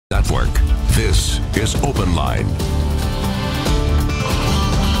Network. This is Open Line.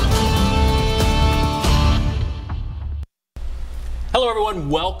 Hello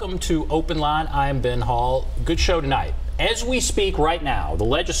everyone, welcome to Open Line. I am Ben Hall. Good show tonight. As we speak right now, the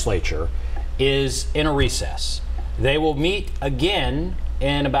legislature is in a recess. They will meet again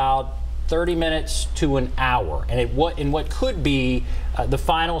in about 30 minutes to an hour, and in what could be the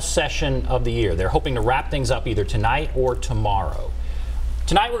final session of the year. They're hoping to wrap things up either tonight or tomorrow.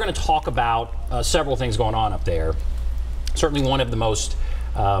 Tonight we're going to talk about several things going on up there. Certainly one of the most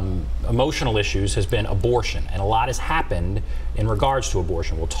emotional issues has been abortion, and a lot has happened in regards to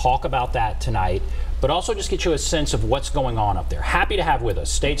abortion. We'll talk about that tonight, but also just get you a sense of what's going on up there. Happy to have with us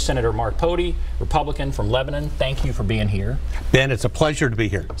State Senator Mark Pody, Republican from Lebanon. Thank you for being here. Ben, it's a pleasure to be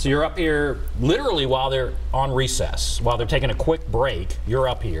here. So you're up here literally while they're on recess, while they're taking a quick break. You're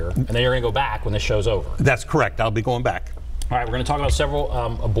up here, and then you're going to go back when the show's over. That's correct. I'll be going back. All right, we're going to talk about several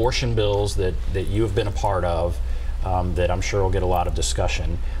abortion bills that you have been a part of. That I'm sure will get a lot of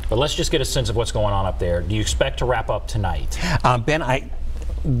discussion. But let's just get a sense of what's going on up there. Do you expect to wrap up tonight? Ben,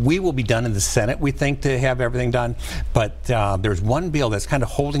 we will be done in the Senate, we think, to have everything done. But there's one bill that's kind of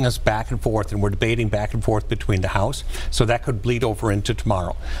holding us back and forth, and we're debating back and forth between the House. So that could bleed over into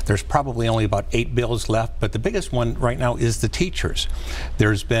tomorrow. There's probably only about 8 bills left, but the biggest one right now is the teachers.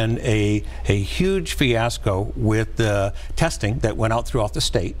 There's been a huge fiasco with the testing that went out throughout the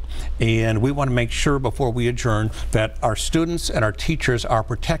state. And we want to make sure before we adjourn that our students and our teachers are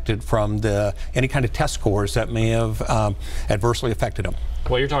protected from any kind of test scores that may have adversely affected them.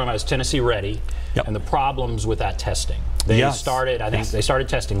 What you're talking about is Tennessee Ready, yep, and the problems with that testing. They started, I think they started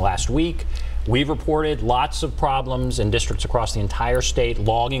testing last week. We've reported lots of problems in districts across the entire state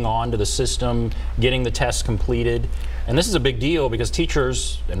logging on to the system, getting the tests completed. And this is a big deal because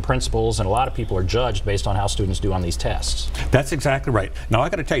teachers and principals and a lot of people are judged based on how students do on these tests. That's exactly right. Now, I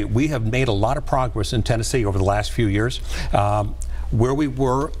got to tell you, we have made a lot of progress in Tennessee over the last few years. Where we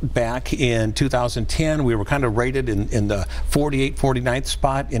were back in 2010, we were kind of rated in the 48th, 49th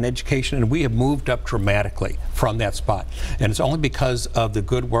spot in education, and we have moved up dramatically from that spot. And it's only because of the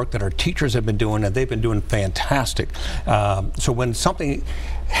good work that our teachers have been doing, and they've been doing fantastic. So when something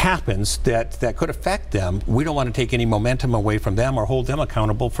happens that could affect them, we don't want to take any momentum away from them or hold them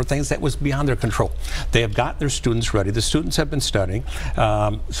accountable for things that was beyond their control. They have got their students ready. The students have been studying.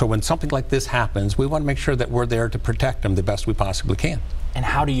 So when something like this happens, we want to make sure that we're there to protect them the best we possibly can. And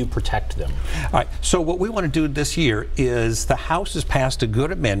how do you protect them? All right, so what we want to do this year is the House has passed a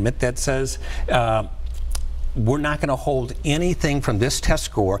good amendment that says we're not going to hold anything from this test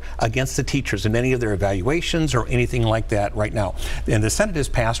score against the teachers in any of their evaluations or anything like that right now. And the Senate has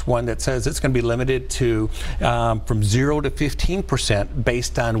passed one that says it's going to be limited to from 0 to 15%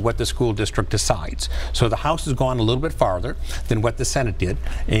 based on what the school district decides. So the House has gone a little bit farther than what the Senate did,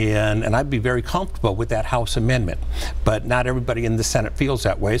 and I'd be very comfortable with that House amendment. But not everybody in the Senate feels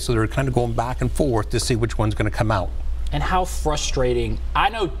that way, so they're kind of going back and forth to see which one's going to come out. And how frustrating, I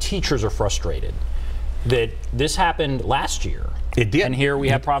know teachers are frustrated that this happened last year. It did. And here we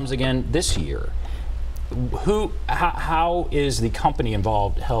have problems again this year. How is the company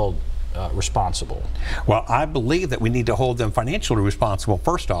involved held responsible? Well, I believe that we need to hold them financially responsible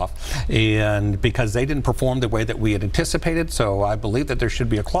first off, and because they didn't perform the way that we had anticipated, so I believe that there should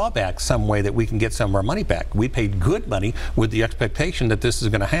be a clawback some way that we can get some of our money back. We paid good money with the expectation that this is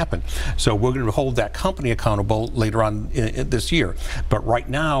going to happen. So we're going to hold that company accountable later on in this year. But right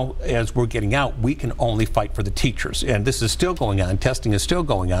now, as we're getting out, we can only fight for the teachers. And this is still going on. Testing is still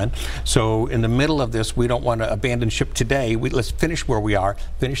going on. So in the middle of this, we don't want to abandon ship today. Let's finish where we are,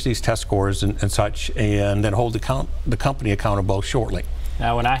 finish these test scores and such, and then hold the company accountable shortly.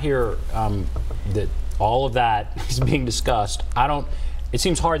 Now, when I hear that all of that is being discussed, it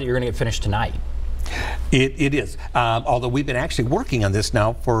seems hard that you're going to get finished tonight. It is, although we've been actually working on this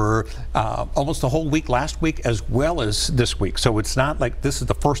now for almost the whole week last week as well as this week. So it's not like this is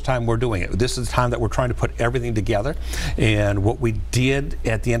the first time we're doing it. This is the time that we're trying to put everything together. And what we did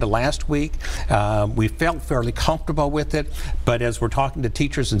at the end of last week, we felt fairly comfortable with it. But as we're talking to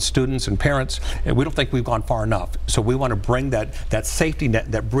teachers and students and parents, we don't think we've gone far enough. So we want to bring that safety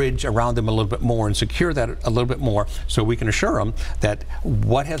net, that bridge around them a little bit more and secure that a little bit more so we can assure them that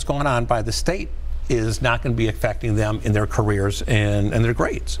what has gone on by the state is not going to be affecting them in their careers and their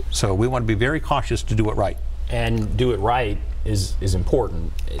grades. So we want to be very cautious to do it right. And do it right is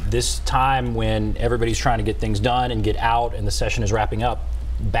important. This time when everybody's trying to get things done and get out and the session is wrapping up,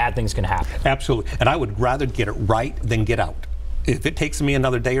 bad things can happen. Absolutely. And I would rather get it right than get out. if it takes me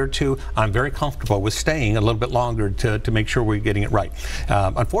another day or two, I'm very comfortable with staying a little bit longer to make sure we're getting it right.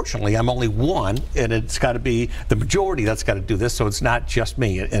 Unfortunately, I'm only one, and it's got to be the majority that's got to do this, so it's not just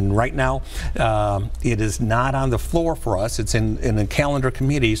me. And right now, it is not on the floor for us. It's in a calendar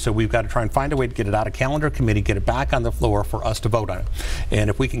committee, so we've got to try and find a way to get it out of calendar committee, get it back on the floor for us to vote on it. And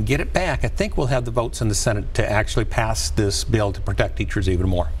if we can get it back, I think we'll have the votes in the Senate to actually pass this bill to protect teachers even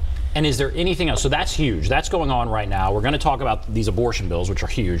more. And is there anything else? So that's huge. That's going on right now. We're going to talk about these abortion bills, which are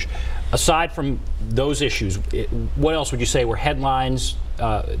huge. Aside from those issues, what else would you say were headlines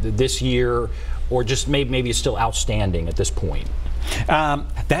this year, or just maybe it's still outstanding at this point?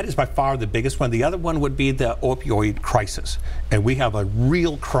 That is by far the biggest one. The other one would be the opioid crisis. And we have a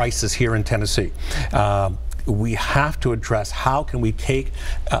real crisis here in Tennessee. We have to address how can we take,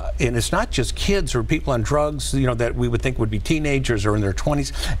 and it's not just kids or people on drugs, that we would think would be teenagers or in their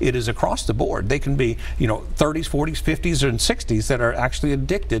 20s. It is across the board. They can be, 30s, 40s, 50s, and 60s that are actually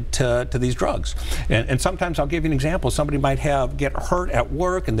addicted to these drugs. And sometimes I'll give you an example. Somebody might get hurt at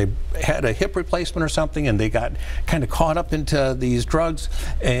work, and they had a hip replacement or something, and they got kind of caught up into these drugs,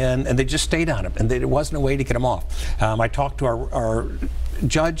 and they just stayed on them, and there wasn't a way to get them off. I talked to our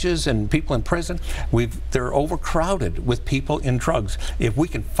judges and people in prison. They're overcrowded with people in drugs. If we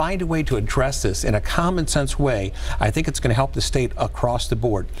can find a way to address this in a common sense way, I think it's going to help the state across the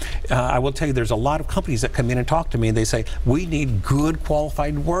board. I will tell you, there's a lot of companies that come in and talk to me, and they say, we need good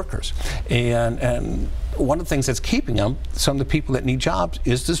qualified workers. And one of the things that's keeping them, some of the people that need jobs,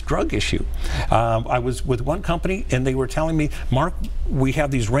 is this drug issue. I was with one company, and they were telling me, Mark, we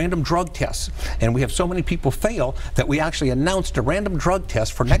have these random drug tests, and we have so many people fail that we actually announced a random drug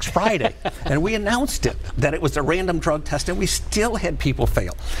test for next Friday. And we announced it, that it was a random drug test, and we still had people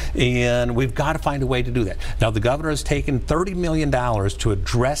fail. And we've got to find a way to do that. Now, the governor has taken $30 million to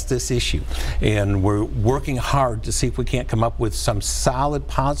address this issue, and we're working hard to see if we can't come up with some solid,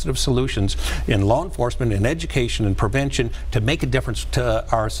 positive solutions in law enforcement and education and prevention to make a difference to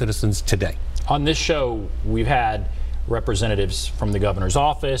our citizens today. On this show, we've had representatives from the governor's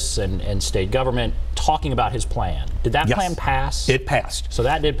office and state government talking about his plan. Did that plan pass? It passed. So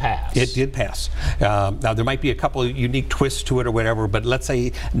that did pass. It did pass. Now, there might be a couple of unique twists to it or whatever, but let's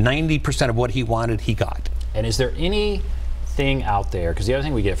say 90% of what he wanted, he got. And is there anything out there, because the other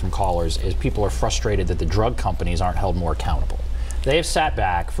thing we get from callers is people are frustrated that the drug companies aren't held more accountable. They have sat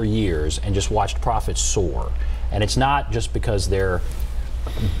back for years and just watched profits soar. And it's not just because they're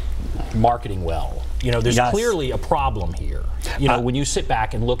marketing well. There's clearly a problem here. When you sit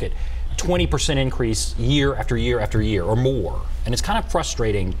back and look at 20% increase year after year after year or more, and it's kind of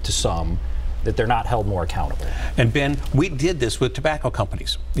frustrating to some that they're not held more accountable. And Ben, we did this with tobacco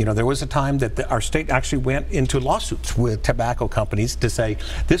companies. There was a time that our state actually went into lawsuits with tobacco companies to say,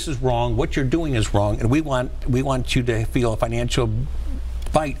 this is wrong, what you're doing is wrong, and we want you to feel a financial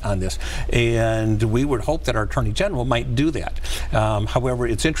bite on this. And we would hope that our Attorney General might do that. However,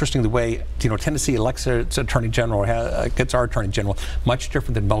 it's interesting the way Tennessee elects its Attorney General, gets our Attorney General, much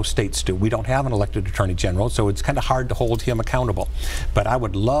different than most states do. We don't have an elected Attorney General, so it's kind of hard to hold him accountable. But I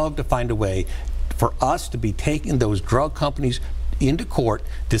would love to find a way for us to be taking those drug companies into court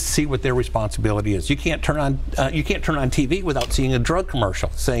to see what their responsibility is. You can't turn on TV without seeing a drug commercial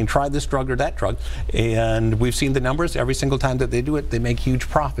saying try this drug or that drug, and we've seen the numbers. Every single time that they do it, they make huge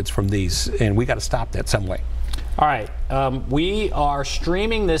profits from these, and we got to stop that some way. All right, we are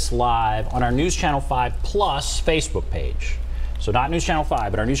streaming this live on our News Channel 5 Plus Facebook page. So not News Channel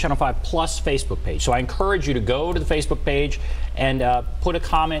 5, but our News Channel 5 Plus Facebook page. So I encourage you to go to the Facebook page and put a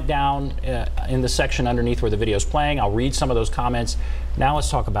comment down in the section underneath where the video is playing. I'll read some of those comments. Now let's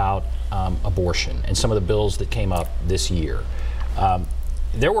talk about abortion and some of the bills that came up this year.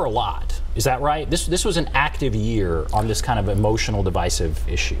 There were a lot. Is that right? This was an active year on this kind of emotional, divisive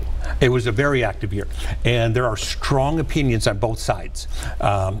issue. It was a very active year, and there are strong opinions on both sides.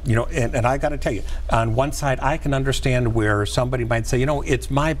 And I got to tell you, on one side, I can understand where somebody might say,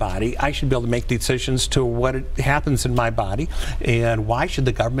 it's my body. I should be able to make decisions to what happens in my body, and why should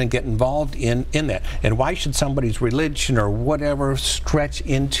the government get involved in that? And why should somebody's religion or whatever stretch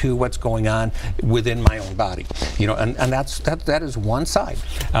into what's going on within my own body? And that is one side.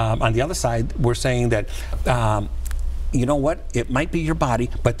 On the other side, we're saying that you know what, it might be your body,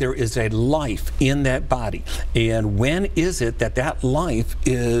 but there is a life in that body. And when is it that that life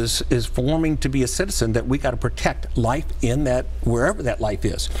is forming to be a citizen, that we got to protect life in that, wherever that life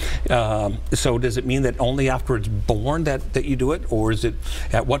is? So does it mean that only after it's born that you do it, or is it,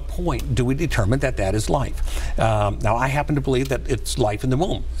 at what point do we determine that that is life? Now, I happen to believe that it's life in the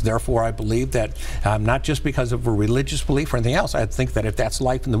womb. Therefore, I believe that not just because of a religious belief or anything else, I think that if that's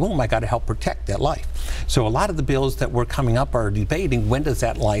life in the womb, I got to help protect that life. So a lot of the bills that we're coming up are debating, when does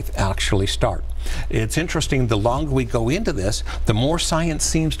that life actually start? It's interesting, the longer we go into this, the more science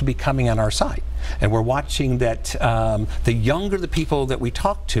seems to be coming on our side. And we're watching that the younger the people that we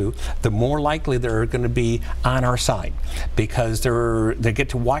talk to, the more likely they're going to be on our side, because they get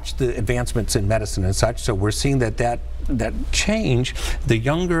to watch the advancements in medicine and such. So we're seeing that change. The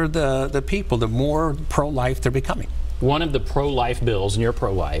younger the people, the more pro-life they're becoming. One of the pro-life bills, and you're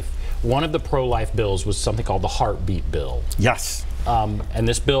pro-life, one of the pro-life bills was something called the heartbeat bill. Yes. And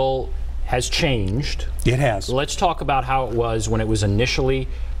this bill has changed. It has. Let's talk about how it was when it was initially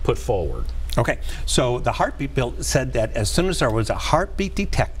put forward. Okay, so the heartbeat bill said that as soon as there was a heartbeat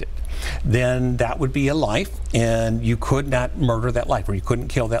detected, then that would be a life, and you could not murder that life, or you couldn't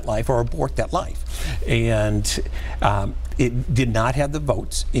kill that life or abort that life. And it did not have the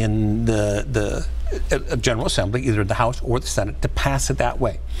votes in the General Assembly, either the House or the Senate, to pass it that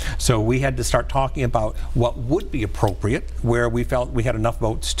way. So we had to start talking about what would be appropriate, where we felt we had enough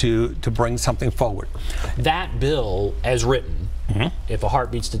votes to bring something forward. That bill, as written, if a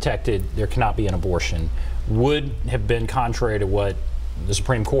heartbeat's detected, there cannot be an abortion, would have been contrary to what the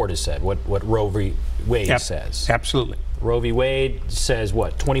Supreme Court has said, what Roe v. Wade says. Absolutely. Roe v. Wade says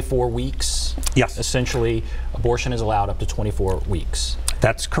what, 24 weeks? Yes. Essentially, abortion is allowed up to 24 weeks.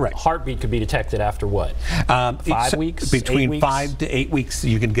 That's correct. Heartbeat could be detected after what? 5 weeks? Between 8 weeks? 5 to 8 weeks,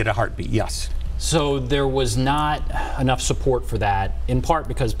 you can get a heartbeat, yes. So there was not enough support for that, in part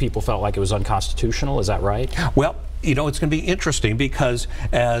because people felt like it was unconstitutional, is that right? Well, you know, it's going to be interesting, because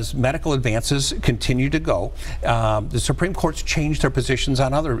as medical advances continue to go, the Supreme Court's changed their positions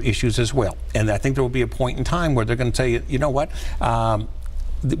on other issues as well. And I think there will be a point in time where they're going to say, you know what,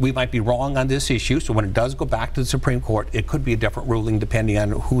 we might be wrong on this issue, so when it does go back to the Supreme Court, it could be a different ruling depending on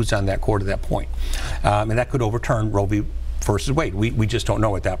who's on that court at that point. And that could overturn Roe v. Wade. We just don't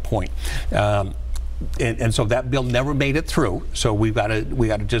know at that point. And so that bill never made it through, so we got to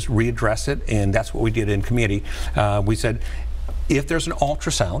just readdress it, and that's what we did in committee. We said, if there's an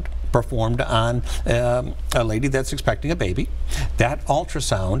ultrasound performed on a lady that's expecting a baby, that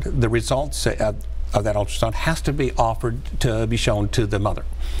ultrasound, the results of that ultrasound has to be offered to be shown to the mother,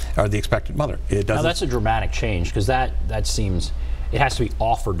 or the expectant mother. It doesn't. Now that's a dramatic change, because that seems, it has to be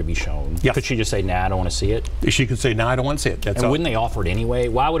offered to be shown. Yes. Could she just say, nah, I don't want to see it? She could say, no, I don't want to see it. That's and wouldn't they offer it anyway?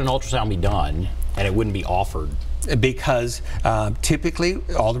 Why would an ultrasound be done and it wouldn't be offered? Because typically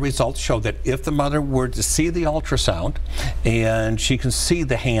all the results show that if the mother were to see the ultrasound and she can see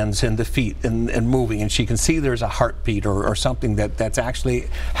the hands and the feet and moving, and she can see there's a heartbeat or something that's actually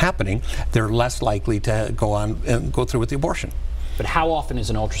happening, they're less likely to go on and go through with the abortion. But how often is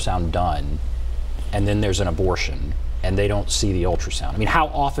an ultrasound done and then there's an abortion and they don't see the ultrasound? I mean, how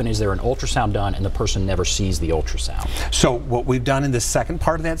often is there an ultrasound done and the person never sees the ultrasound? So what we've done in the second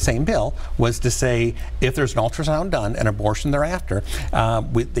part of that same bill was to say, if there's an ultrasound done and abortion thereafter,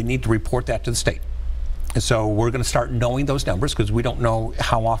 they need to report that to the state. And so we're going to start knowing those numbers, because we don't know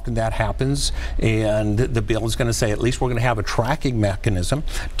how often that happens, and the bill is going to say at least we're going to have a tracking mechanism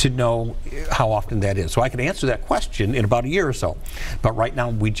to know how often that is. So I can answer that question in about a year or so, but right now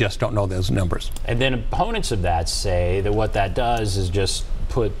we just don't know those numbers. And then opponents of that say that what that does is just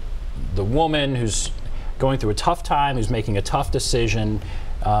put the woman who's going through a tough time, who's making a tough decision,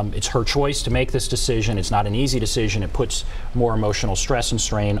 it's her choice to make this decision. It's not an easy decision. It puts more emotional stress and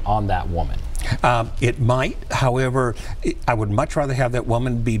strain on that woman. It might. However, I would much rather have that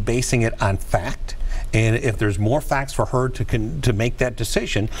woman be basing it on fact. And if there's more facts for her to make that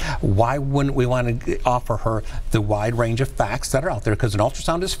decision, why wouldn't we want to offer her the wide range of facts that are out there? Because an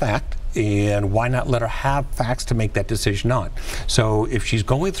ultrasound is fact, and why not let her have facts to make that decision on? So if she's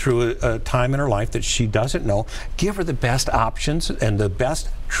going through a time in her life that she doesn't know, give her the best options and the best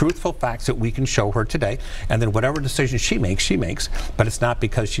truthful facts that we can show her today, and then whatever decision she makes, but it's not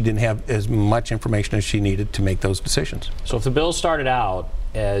because she didn't have as much information as she needed to make those decisions. So if the bill started out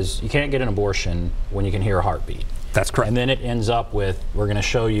as you can't get an abortion when you can hear a heartbeat. That's correct. And then it ends up with, we're going to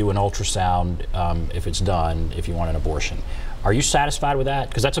show you an ultrasound if it's done, if you want an abortion. Are you satisfied with that?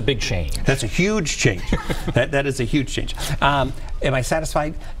 Because that's a big change. That's a huge change. that is a huge change. Am I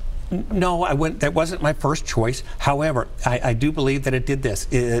satisfied? No, I wouldn't. That wasn't my first choice. However, I do believe that it did this.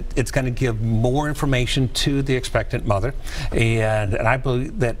 It's going to give more information to the expectant mother, and I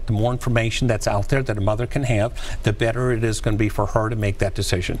believe that the more information that's out there that a mother can have, the better it is going to be for her to make that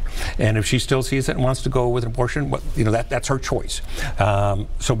decision. And if she still sees it and wants to go with an abortion, that's her choice.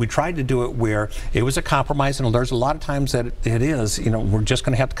 So we tried to do it where it was a compromise, and there's a lot of times that it is. We're just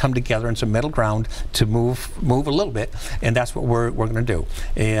going to have to come together in some middle ground to move a little bit, and that's what we're going to do.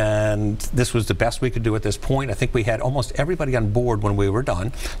 And and this was the best we could do at this point. I think we had almost everybody on board when we were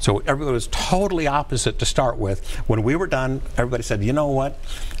done. So everybody was totally opposite to start with. When we were done, everybody said, you know what?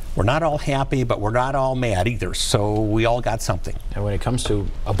 We're not all happy, but we're not all mad either. So we all got something. And when it comes to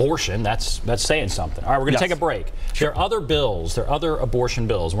abortion, that's saying something. All right, we're going to take a break. There are other bills. There are other abortion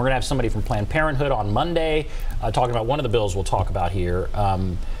bills. We're going to have somebody from Planned Parenthood on Monday talking about one of the bills we'll talk about here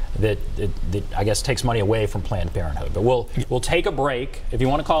that I guess takes money away from Planned Parenthood. But we'll take a break. If you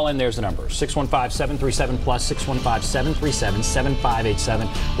want to call in, there's the number, 615-737-PLUS,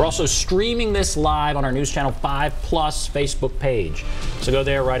 615-737-7587. We're also streaming this live on our News Channel 5 Plus Facebook page. So go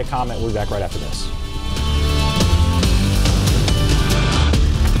there, write a comment. We'll be back right after this.